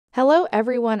Hello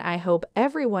everyone, I hope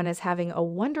everyone is having a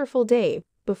wonderful day.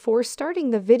 Before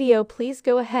starting the video, please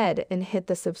go ahead and hit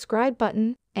the subscribe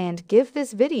button and give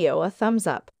this video a thumbs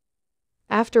up.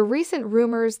 After recent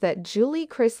rumors that Julie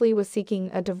Chrisley was seeking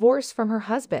a divorce from her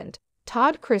husband,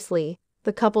 Todd Chrisley,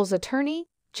 the couple's attorney,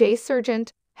 Jay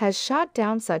Sargent, has shot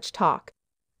down such talk,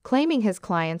 claiming his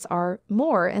clients are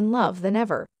more in love than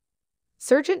ever.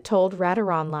 Sargent told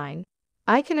Radar Online,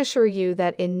 "I can assure you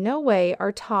that in no way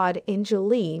are Todd and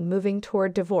Julie moving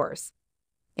toward divorce.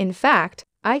 In fact,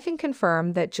 I can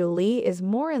confirm that Julie is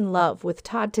more in love with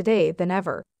Todd today than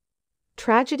ever.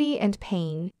 Tragedy and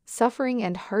pain, suffering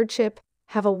and hardship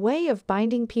have a way of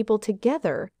binding people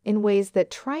together in ways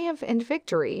that triumph and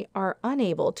victory are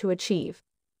unable to achieve."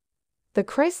 The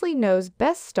Chrisley Knows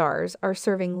Best stars are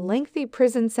serving lengthy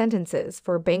prison sentences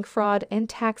for bank fraud and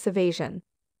tax evasion.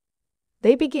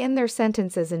 They began their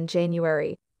sentences in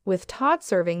January, with Todd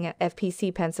serving at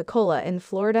FPC Pensacola in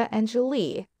Florida and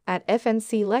Julie at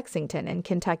FNC Lexington in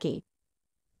Kentucky.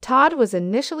 Todd was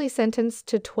initially sentenced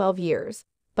to 12 years,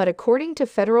 but according to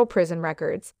federal prison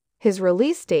records, his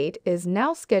release date is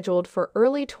now scheduled for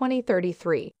early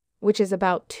 2033, which is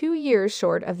about 2 years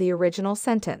short of the original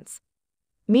sentence.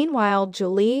 Meanwhile,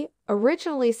 Julie,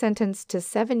 originally sentenced to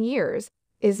 7 years,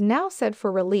 is now set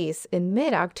for release in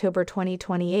mid-October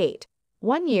 2028.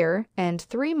 1 year and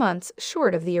 3 months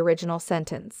short of the original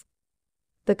sentence.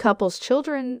 The couple's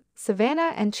children,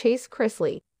 Savannah and Chase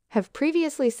Chrisley, have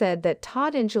previously said that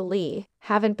Todd and Julie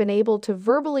haven't been able to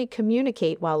verbally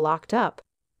communicate while locked up,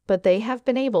 but they have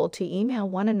been able to email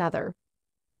one another.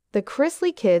 The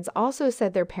Chrisley kids also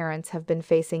said their parents have been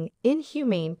facing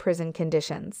inhumane prison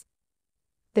conditions.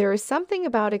 "There is something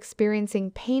about experiencing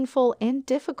painful and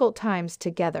difficult times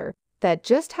together that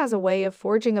just has a way of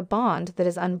forging a bond that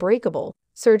is unbreakable,"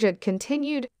 Sargent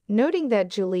continued, noting that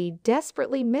Julie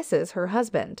desperately misses her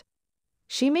husband.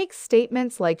 "She makes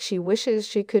statements like she wishes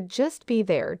she could just be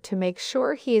there to make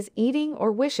sure he is eating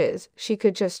or wishes she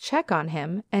could just check on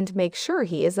him and make sure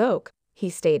he is okay," he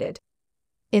stated.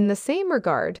 In the same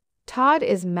regard, Todd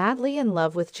is madly in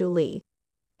love with Julie.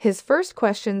 His first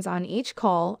questions on each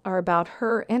call are about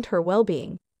her and her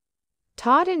well-being.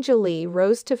 Todd and Julie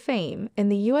rose to fame in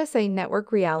the USA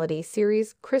Network reality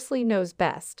series Chrisley Knows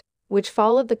Best, which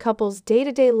followed the couple's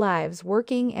day-to-day lives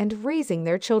working and raising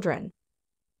their children.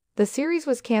 The series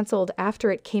was canceled after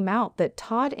it came out that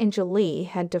Todd and Julie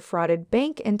had defrauded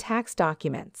bank and tax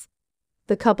documents.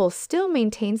 The couple still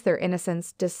maintains their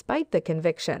innocence despite the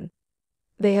conviction.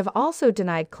 They have also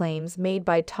denied claims made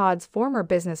by Todd's former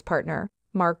business partner,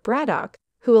 Mark Braddock,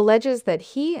 who alleges that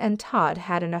he and Todd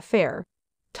had an affair.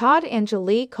 Todd and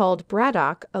Julie called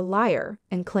Braddock a liar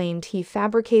and claimed he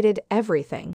fabricated everything.